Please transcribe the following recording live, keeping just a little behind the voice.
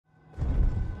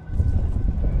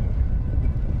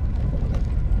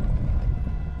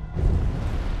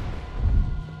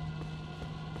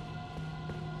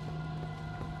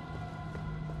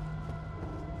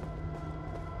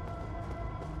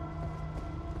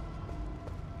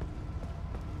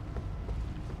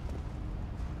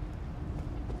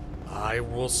I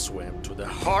will swim to the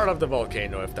heart of the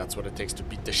volcano if that's what it takes to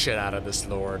beat the shit out of this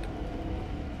lord.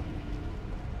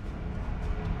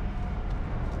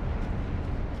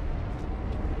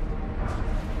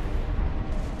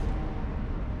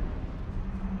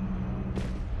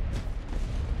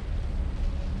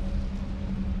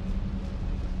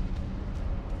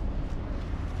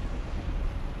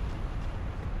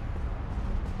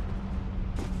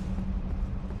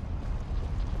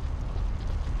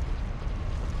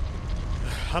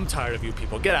 I'm tired of you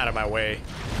people. Get out of my way.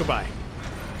 Goodbye.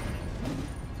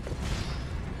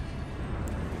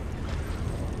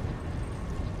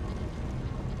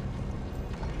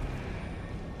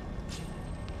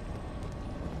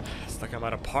 It's like I'm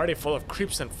at a party full of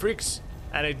creeps and freaks,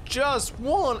 and it just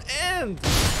won't end.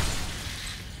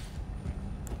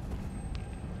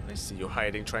 I see you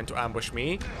hiding, trying to ambush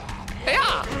me.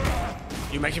 Hey-ya!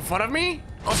 You making fun of me?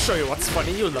 I'll show you what's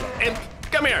funny, you little imp.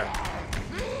 Come here.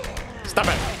 Stop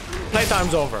it!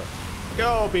 Playtime's over.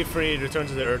 Go, be free, return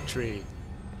to the Earth Tree.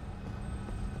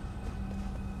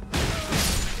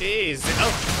 Easy.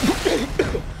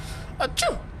 Oh.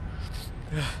 Achoo!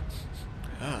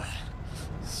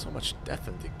 So much death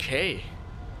and decay.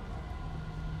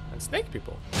 And snake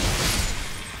people.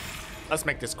 Let's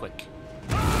make this quick.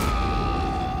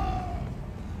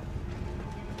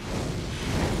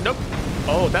 Nope.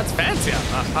 Oh, that's fancy.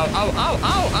 Ow, ow, ow,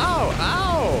 ow, ow,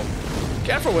 ow!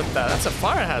 Careful with that, that's a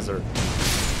fire hazard.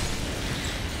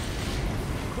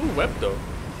 Cool web though.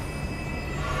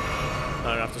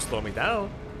 Not enough to slow me down.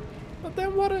 But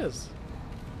then what is?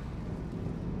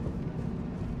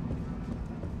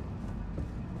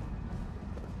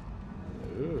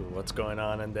 Ooh, what's going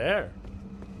on in there?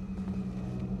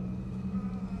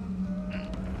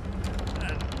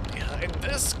 And behind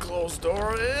this closed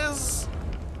door is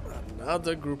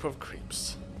another group of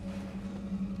creeps.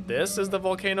 This is the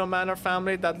Volcano Manor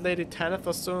family that Lady Tanith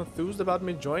was so enthused about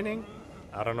me joining.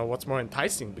 I don't know what's more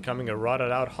enticing, becoming a rotted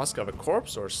out husk of a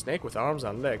corpse or a snake with arms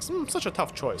and legs. Such a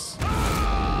tough choice.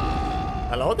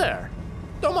 Hello there.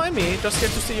 Don't mind me, just here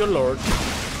to see your lord.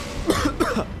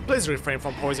 Please refrain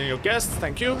from poisoning your guests,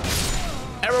 thank you.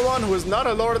 Everyone who is not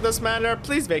a lord of this manor,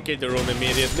 please vacate the room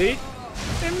immediately.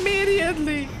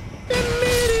 Immediately.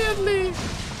 Immediately.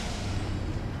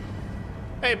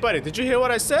 Hey buddy, did you hear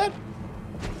what I said?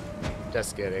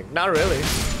 Just kidding. Not really.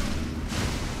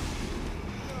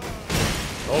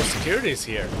 Oh, security's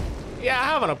here. Yeah, I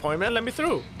have an appointment. Let me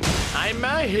through. I'm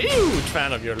a huge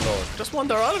fan of your lord. Just want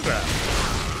their autograph.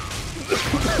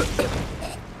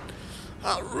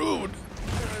 How rude.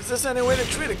 Is this any way to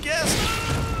treat a guest?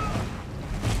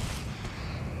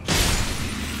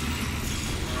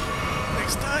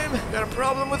 Next time, got a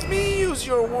problem with me? Use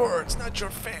your words, not your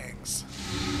fangs.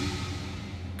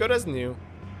 Good as new.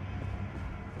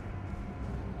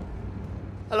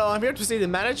 Hello, I'm here to see the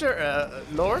manager,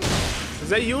 Lord? Is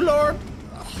that you, Lord?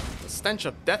 Ugh, the stench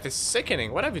of death is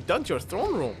sickening. What have you done to your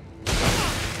throne room?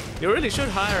 You really should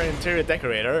hire an interior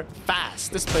decorator.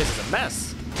 Fast. This place is a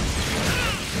mess.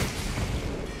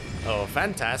 Oh,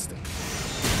 fantastic.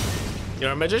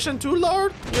 You're a magician too,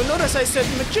 Lord? You'll notice I said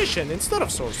magician instead of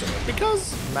sorcerer.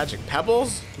 Because magic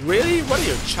pebbles? Really? What are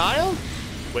you, a child?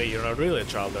 Wait, you're not really a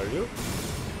child, are you?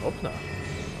 Hope not.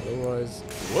 Otherwise,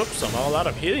 whoops, I'm all out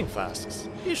of healing flasks.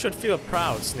 You should feel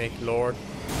proud, Snake Lord,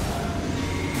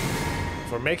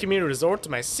 for making me resort to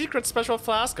my secret special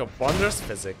flask of wondrous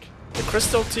physic. The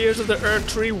crystal tears of the Earth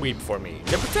Tree weep for me.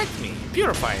 They protect me,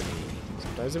 purify me.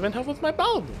 Sometimes even help with my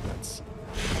bowel movements.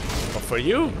 But for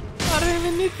you, I don't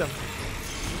even need them.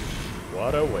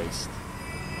 What a waste.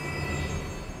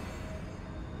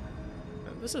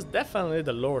 This is definitely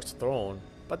the Lord's throne.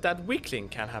 But that weakling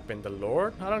can't have been the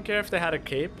Lord. I don't care if they had a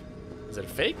cape. Is it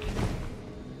fake?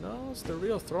 No, it's the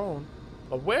real throne.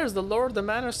 But where's the Lord of the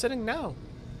Manor sitting now?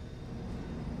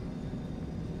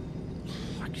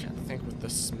 I can't think with the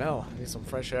smell. I need some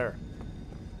fresh air.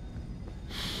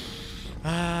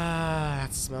 Ah,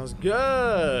 that smells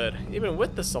good. Even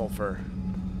with the sulfur.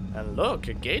 And look,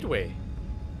 a gateway.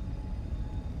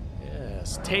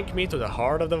 Yes, take me to the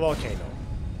heart of the volcano.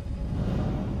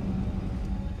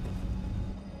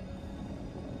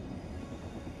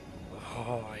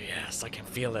 Oh yes, I can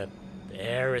feel it. The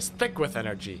air is thick with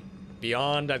energy.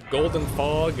 Beyond that golden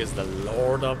fog is the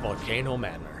Lord of Volcano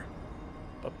Manor.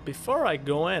 But before I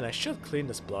go in, I should clean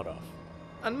this blood off.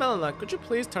 And Melina, could you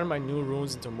please turn my new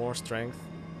runes into more strength?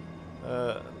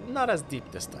 Not as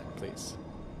deep this time, please.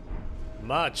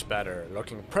 Much better.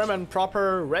 Looking prim and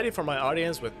proper, ready for my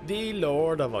audience with the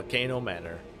Lord of Volcano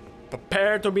Manor.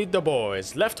 Prepare to meet the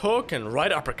boys. Left hook and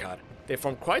right uppercut. They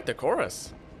form quite the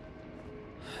chorus.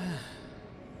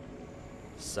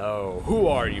 So, who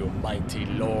are you, mighty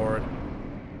lord?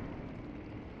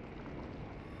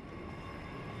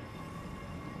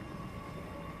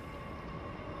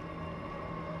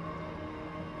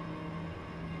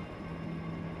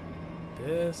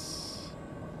 This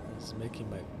is making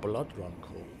my blood run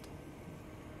cold.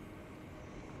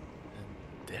 And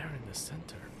there in the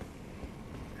center,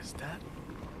 is that?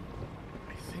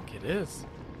 I think it is.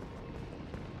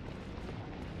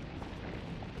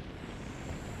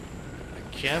 I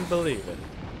can't believe it.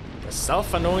 The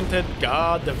self-anointed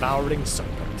God-devouring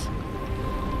serpent.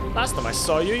 Last time I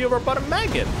saw you, you were but a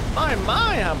maggot. My,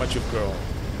 how much you've grown.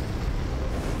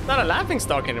 Not a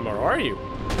laughingstock anymore, are you?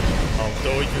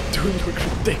 Although you do look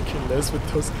ridiculous with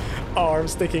those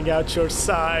arms sticking out your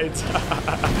sides.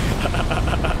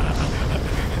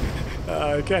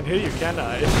 I can't hear you, can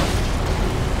I?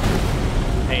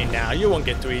 Hey now, you won't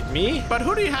get to eat me. But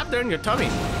who do you have there in your tummy?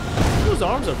 Whose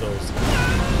arms are those?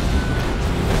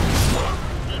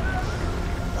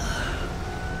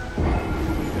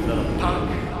 You little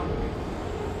punk.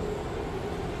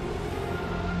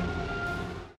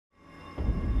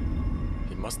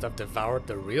 He must have devoured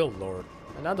the real Lord.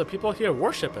 And now the people here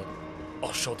worship it.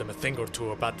 I'll show them a thing or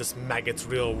two about this maggot's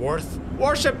real worth.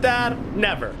 Worship, Dad?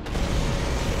 Never.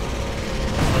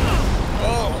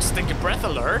 Oh, stinky breath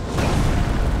alert.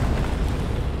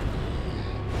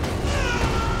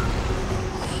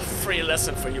 Free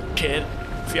lesson for you, kid.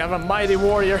 If you have a mighty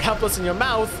warrior helpless in your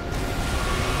mouth,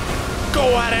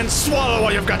 go ahead and swallow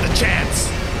while you've got the chance.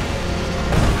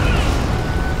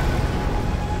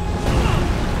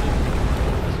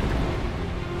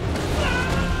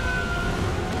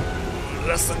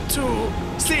 Lesson 2.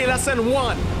 See, lesson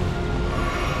 1.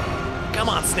 Come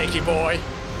on, snaky boy.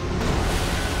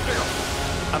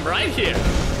 I'm right here.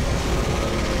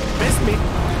 Missed me.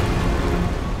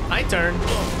 My turn.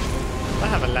 I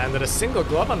haven't landed a single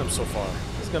glove on him so far.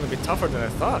 It's gonna be tougher than I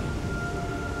thought.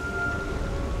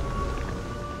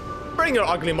 Bring your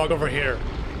ugly mug over here.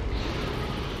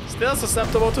 Still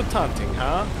susceptible to taunting,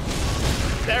 huh?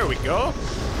 There we go.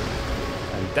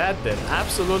 And that did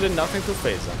absolutely nothing to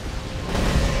phase him.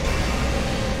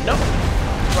 Nope.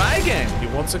 Try again. You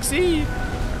won't succeed.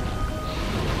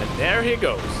 And there he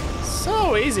goes.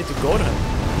 So easy to go to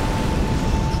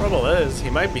him. Trouble is, he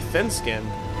might be thin-skinned,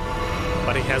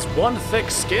 but he has one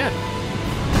thick skin.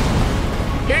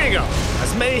 Here you go.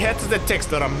 As many heads as it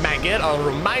takes, little maggot. I'll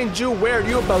remind you where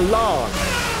you belong.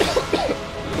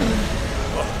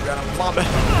 Oh, I'm gonna vomit.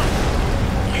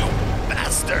 You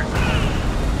bastard.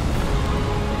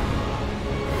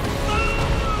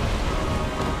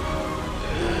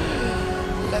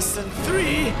 Lesson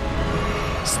 3.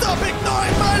 Stop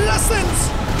ignoring my lessons!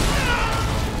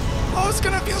 Oh, it's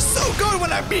gonna feel so good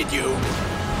when I beat you!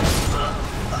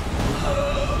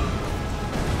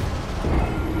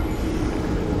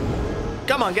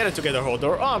 Come on, get it together,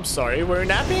 Hodor. Oh, I'm sorry, were you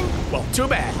napping? Well, too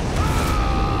bad.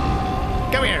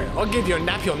 Come here, I'll give you a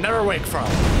nap you'll never wake from.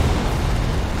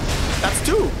 That's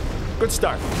 2. Good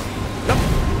start. Nope.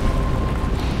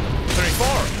 3, 4.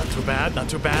 Not too bad, not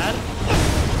too bad.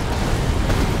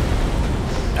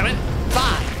 Damn it.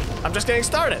 5. I'm just getting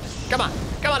started. Come on,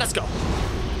 let's go.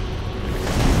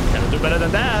 Gotta do better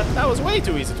than that. That was way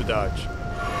too easy to dodge.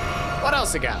 What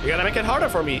else you got? You gotta make it harder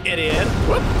for me, idiot.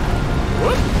 Whoop.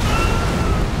 Whoop.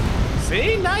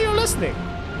 See? Now you're listening.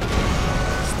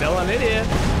 Still an idiot.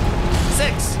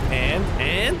 6.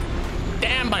 And.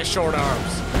 Damn my short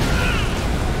arms.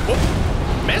 Whoop.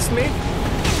 Missed me.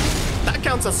 That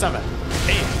counts as 7.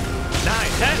 8.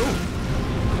 9. 10. Ooh.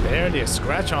 Barely a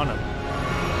scratch on him.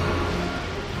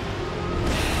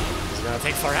 It's gonna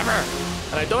take forever.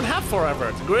 And I don't have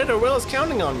forever. The greater will is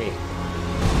counting on me.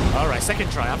 Alright,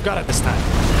 second try. I've got it this time.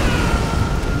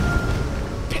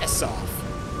 Piss off.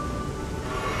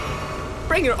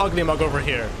 Bring your ugly mug over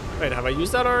here. Wait, have I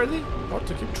used that already? What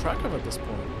to keep track of at this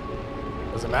point?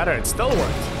 Doesn't matter, it still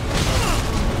worked.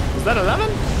 Was that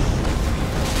 11?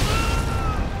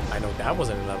 I know that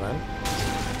wasn't 11.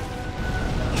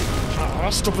 Oh,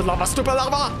 stupid lava, stupid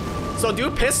lava! So do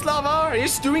you piss, lava? Are you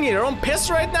stewing in your own piss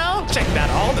right now? Check that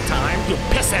all the time, you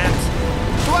pissant!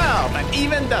 12, an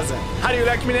even dozen. How do you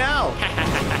like me now?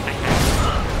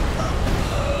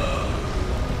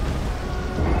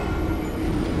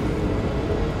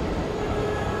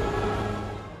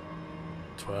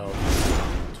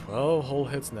 12 whole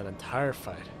hits in that entire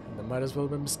fight. And there might as well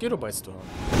have been mosquito bites to him.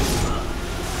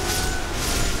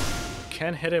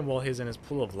 Can't hit him while he's in his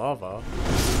pool of lava.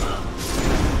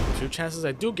 The few chances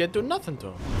I do get do nothing to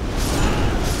him.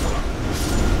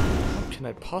 How can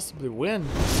I possibly win?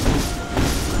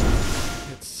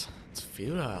 It's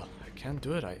futile. I can't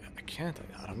do it. I can't.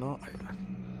 I don't know.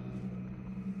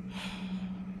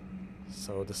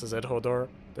 So this is it, Hodor.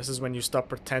 This is when you stop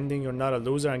pretending you're not a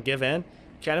loser and give in.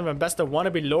 Can't even best a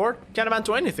wannabe lord? Can't amount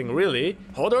to anything, really.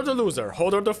 Hodor the loser,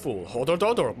 Hodor the fool, Hodor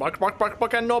Dodor,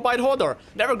 bark, and no bite Hodor.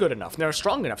 Never good enough, never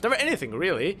strong enough, never anything,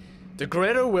 really. The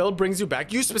greater will brings you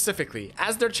back, you specifically,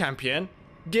 as their champion,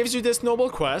 gives you this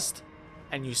noble quest,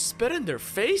 and you spit in their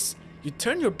face? You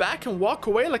turn your back and walk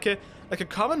away like a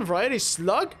common variety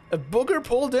slug? A booger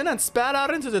pulled in and spat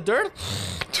out into the dirt?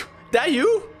 That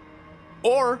you?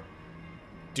 Or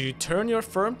do you turn your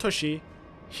firm tushy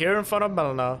here in front of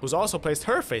Melina, who's also placed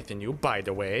her faith in you, by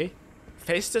the way,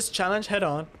 face this challenge head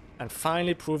on, and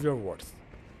finally prove your worth?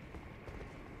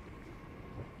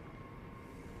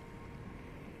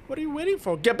 What are you waiting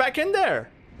for? Get back in there!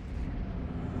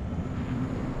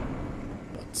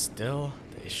 But still,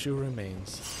 the issue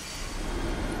remains.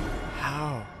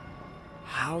 How?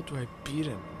 How do I beat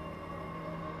him?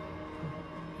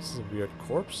 This is a weird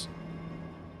corpse.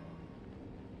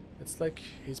 It's like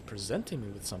he's presenting me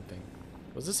with something.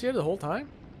 Was this here the whole time?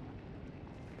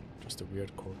 Just a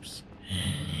weird corpse.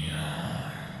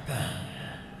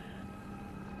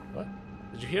 What?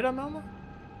 Did you hear that, Mama?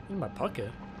 In my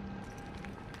pocket.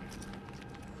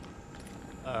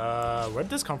 Where'd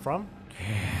this come from?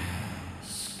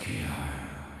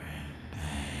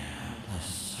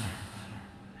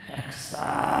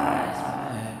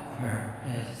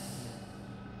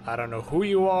 I don't know who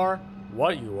you are,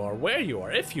 what you are, where you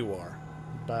are, if you are.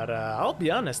 But I'll be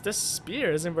honest, this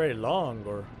spear isn't very long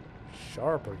or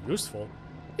sharp or useful.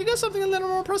 You got something a little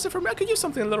more impressive for me? I could use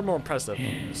something a little more impressive.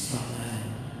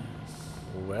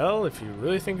 Well, if you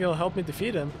really think it'll help me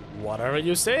defeat him, whatever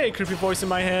you say, creepy voice in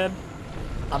my head.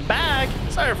 I'm back!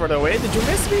 Sorry for the wait, did you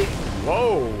miss me?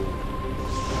 Whoa.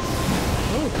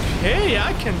 Okay,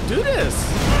 I can do this.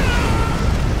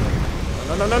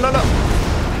 No.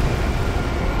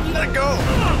 Let go.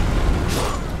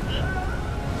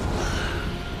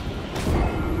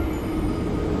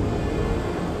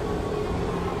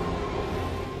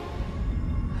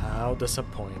 How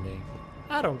disappointing.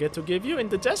 I don't get to give you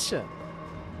indigestion.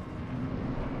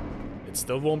 It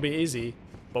still won't be easy,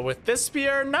 but with this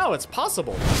spear, now it's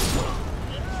possible.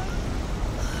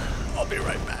 I'll be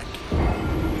right back.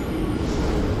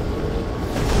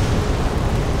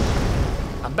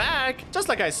 I'm back! Just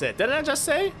like I said, didn't I just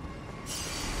say?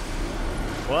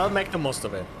 Well, make the most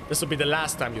of it. This will be the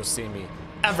last time you'll see me.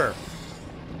 Ever.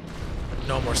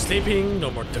 No more sleeping, no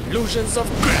more delusions of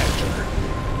grandeur.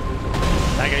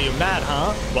 Like, are you mad,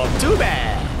 huh? Well, too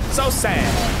bad. So sad.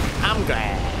 I'm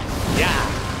glad. Yeah.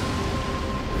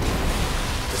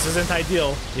 This isn't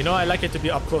ideal. You know I like it to be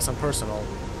up close and personal.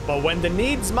 But when the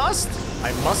needs must,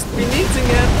 I must be needsing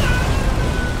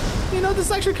it. You know, this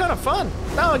is actually kind of fun.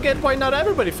 Now I get why not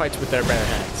everybody fights with their bare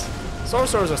hands.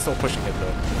 Sorcerers are still pushing it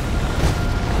though.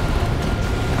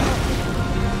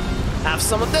 Have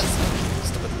some of this.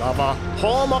 Stupid lava.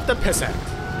 Home of the pissant.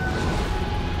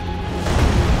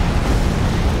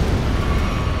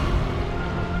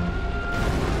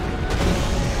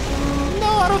 No,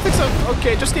 I don't think so.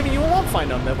 Okay, just giving you one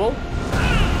final nibble.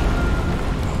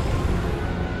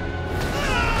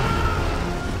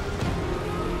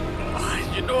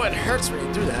 You know it hurts when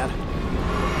you do that.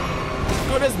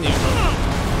 Good as new.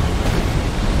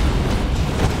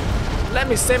 Let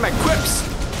me say my quips,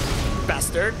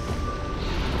 bastard.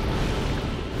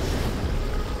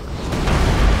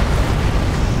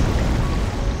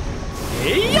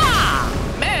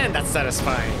 Yeah! Man, that's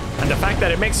satisfying. And the fact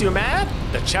that it makes you mad,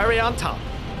 the cherry on top.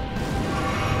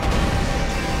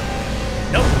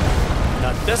 Nope,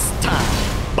 not this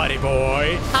time, buddy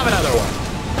boy. Have another one.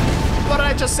 What did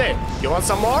I just say? You want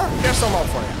some more? Here's some more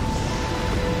for you.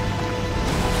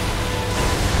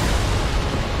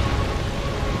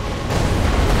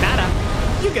 Nada.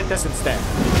 You get this instead.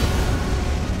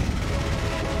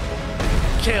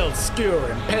 Kill,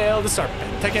 skewer, impale the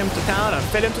serpent. Take him to town and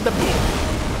fit him to the boot.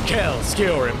 Kill,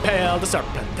 skewer, impale the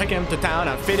serpent. Take him to town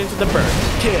and fit into the bird.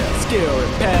 Kill, skewer,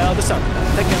 impale the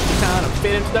serpent. Take him to town and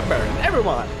fit into the bird.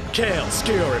 Everyone. Kill,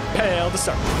 skewer, impale the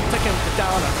serpent. Take him to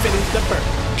town and fit into the bird.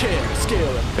 Kill,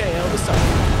 skewer, impale the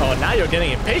serpent. Oh, now you're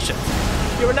getting impatient.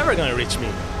 You were never gonna reach me,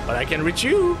 but I can reach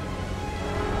you.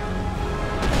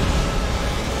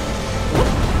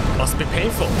 Must be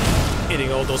painful.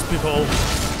 Eating all those people.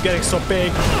 Getting so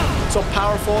big, so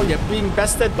powerful, yet being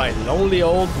bested by lonely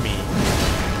old me.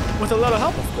 With a lot of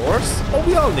help, of course. Oh,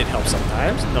 we all need help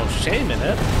sometimes. No shame in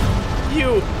it.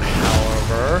 You,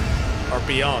 however, are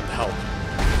beyond help.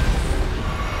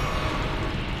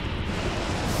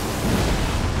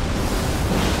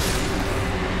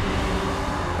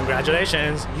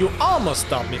 Congratulations, you almost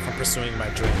stopped me from pursuing my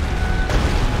dream.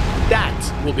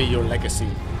 That will be your legacy.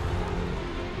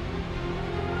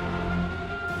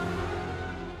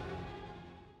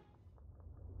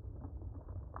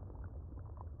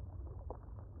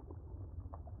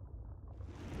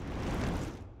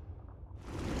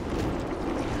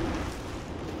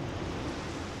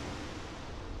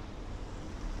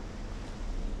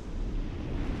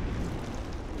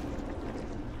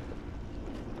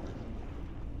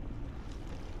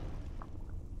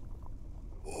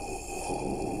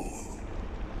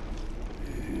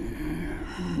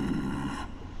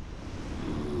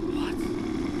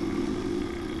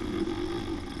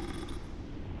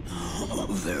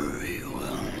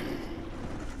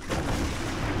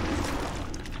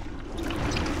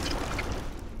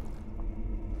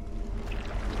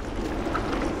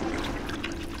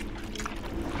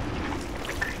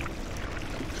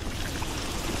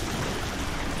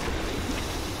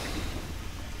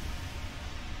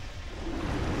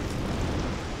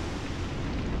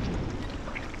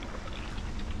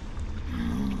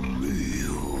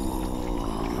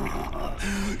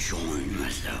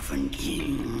 Elven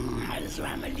King has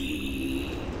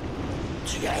remedy.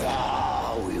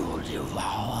 Together we will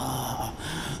devour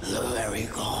the very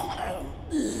god.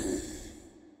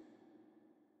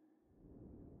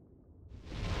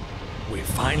 We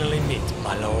finally meet,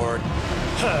 my lord.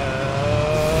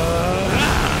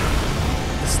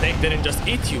 The snake didn't just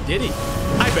eat you, did he?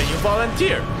 I bet you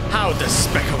volunteered. How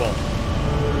despicable.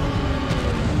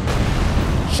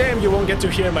 Shame you won't get to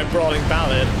hear my brawling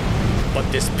ballad, but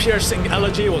this piercing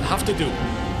elegy will have to do.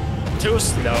 Too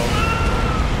slow.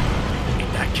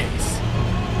 In that case,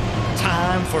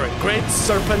 time for a great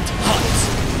serpent hunt.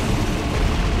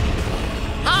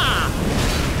 Ha!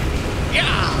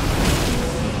 Yeah!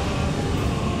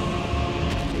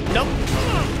 Nope.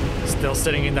 Still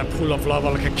sitting in that pool of lava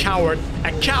like a coward.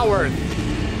 A coward!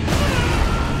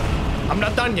 I'm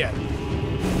not done yet.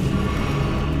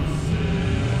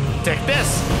 Take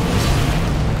this.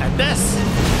 And this.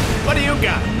 What do you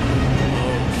got?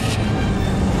 Oh, shit.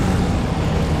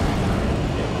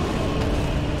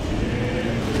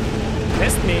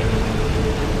 Missed me.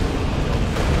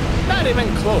 Not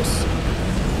even close.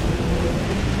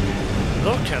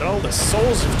 Look at all the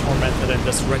souls you've tormented in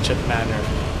this wretched manner.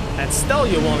 And still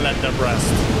you won't let them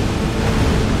rest.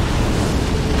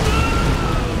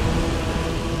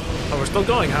 Oh, we're still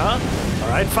going, huh?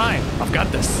 Alright, fine. I've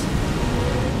got this.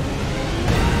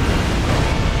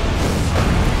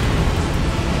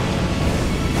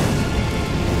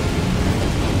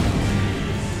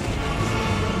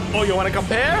 Oh, you want to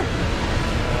compare?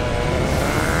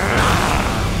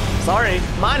 Sorry,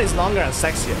 mine is longer and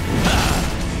sexier.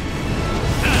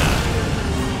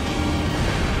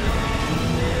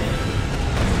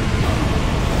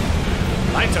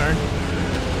 My turn.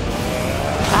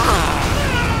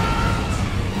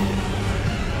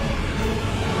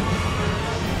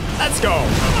 Let's go.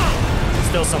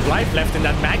 Still some life left in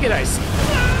that maggot I see.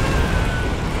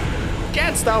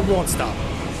 Can't stop, won't stop.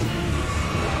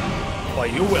 Well,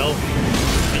 you will.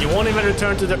 And you won't even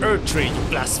return to the Earth Tree, you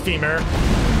blasphemer.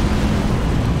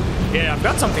 Yeah, I've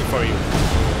got something for you.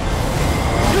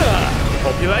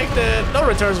 Hope you liked it. No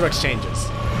returns or exchanges.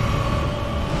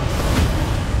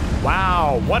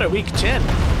 Wow, what a weak chin.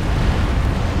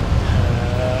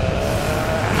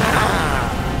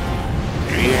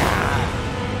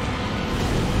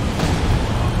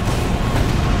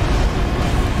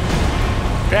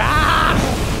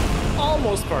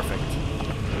 Almost perfect.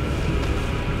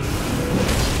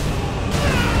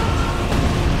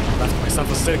 Left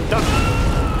myself a sitting duck.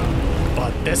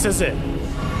 But this is it.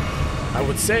 I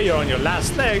would say you're on your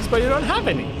last legs, but you don't have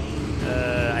any.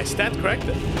 I stand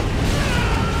corrected.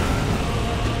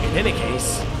 In any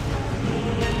case...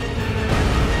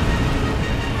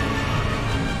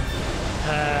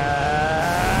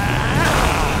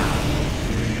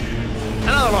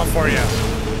 another one for you.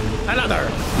 Another.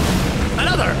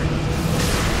 Another.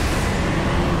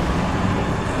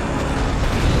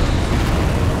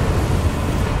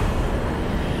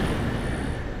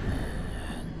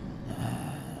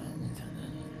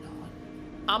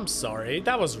 I'm sorry,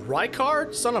 that was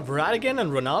Rykard, son of Radigan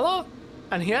and Runala?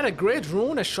 And he had a great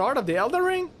rune, a shard of the Elden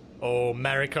Ring? Oh,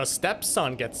 Marika's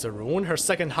stepson gets a rune, her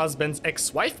second husband's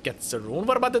ex-wife gets a rune.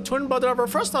 What about the twin brother of her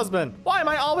first husband? Why am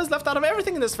I always left out of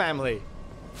everything in this family?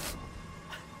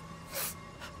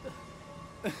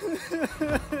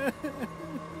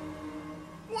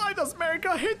 Why does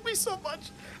Marika hate me so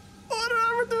much? What did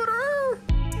I ever do to her?